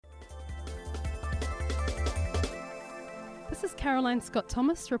This is Caroline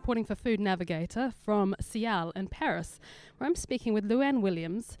Scott-Thomas reporting for Food Navigator from SIAL in Paris, where I'm speaking with Luann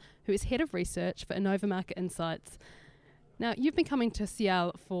Williams, who is Head of Research for Innova Market Insights. Now, you've been coming to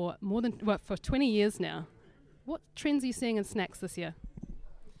SIAL for for 20 years now. What trends are you seeing in snacks this year?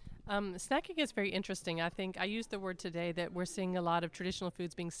 Snacking is very interesting. I think I used the word today that we're seeing a lot of traditional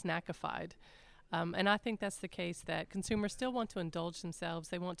foods being snackified. And I think that's the case, that consumers still want to indulge themselves.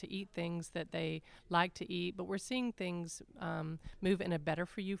 They want to eat things that they like to eat, but we're seeing things move in a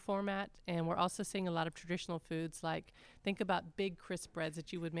better-for-you format. And we're also seeing a lot of traditional foods, like think about big crisp breads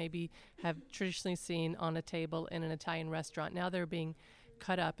that you would maybe have traditionally seen on a table in an Italian restaurant. Now they're being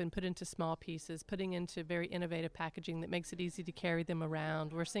cut up and put into small pieces, putting into very innovative packaging that makes it easy to carry them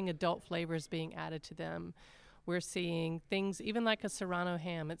around. We're seeing adult flavors being added to them. We're seeing things, even like a Serrano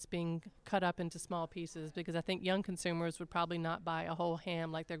ham, it's being cut up into small pieces, because I think young consumers would probably not buy a whole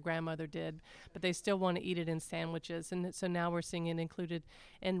ham like their grandmother did, but they still want to eat it in sandwiches. And so now we're seeing it included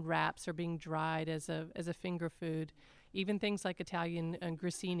in wraps or being dried as a finger food. Even things like Italian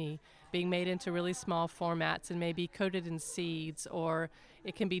grissini being made into really small formats and maybe coated in seeds, or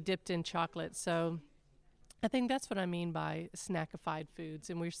it can be dipped in chocolate. So I think that's what I mean by snackified foods,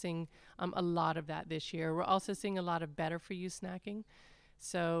 and we're seeing a lot of that this year. We're also seeing a lot of better-for-you snacking.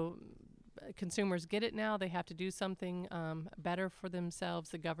 So consumers get it now. They have to do something better for themselves.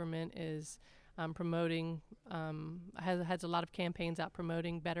 The government is promoting, has a lot of campaigns out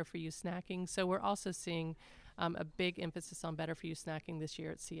promoting better-for-you snacking. So we're also seeing a big emphasis on better-for-you snacking this year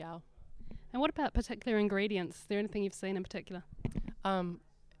at SIAL. And what about particular ingredients? Is there anything you've seen in particular?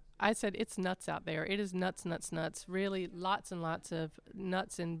 I said it's nuts out there. It is nuts. Really lots and lots of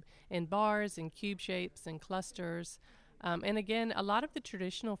nuts in bars and cube shapes and clusters. And again, a lot of the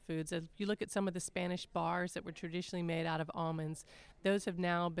traditional foods, if you look at some of the Spanish bars that were traditionally made out of almonds, those have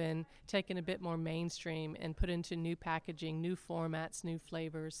now been taken a bit more mainstream and put into new packaging, new formats, new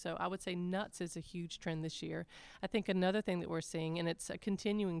flavors. So I would say nuts is a huge trend this year. I think another thing that we're seeing, and it's a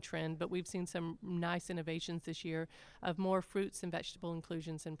continuing trend, but we've seen some nice innovations this year of more fruits and vegetable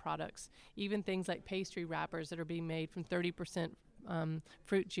inclusions in products. Even things like pastry wrappers that are being made from 30%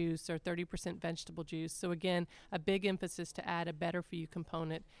 fruit juice or 30% vegetable juice. So again, a big emphasis to add a better-for-you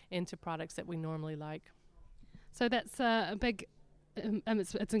component into products that we normally like. So that's a big,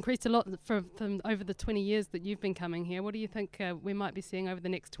 it's increased a lot from over the 20 years that you've been coming here. What do you think we might be seeing over the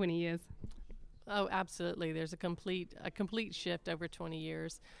next 20 years? Oh, absolutely. There's a complete shift over 20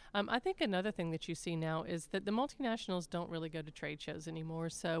 years. I think another thing that you see now is that the multinationals don't really go to trade shows anymore.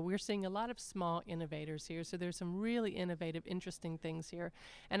 So we're seeing a lot of small innovators here. So there's some really innovative, interesting things here.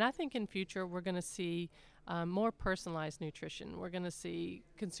 And I think in future we're going to see more personalized nutrition. We're going to see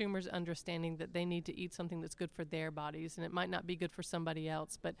consumers understanding that they need to eat something that's good for their bodies, and it might not be good for somebody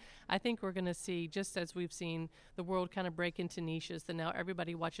else. But I think we're going to see, just as we've seen the world kind of break into niches, that now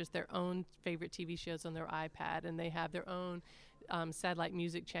everybody watches their own favorite TV shows on their iPad, and they have their own satellite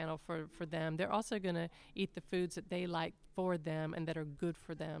music channel for them. They're also going to eat the foods that they like for them and that are good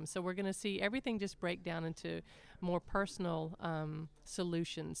for them. So we're going to see everything just break down into more personal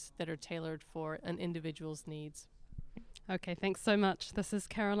solutions that are tailored for an individual's needs. Okay, thanks so much. This is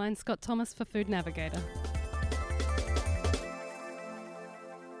Caroline Scott-Thomas for Food Navigator.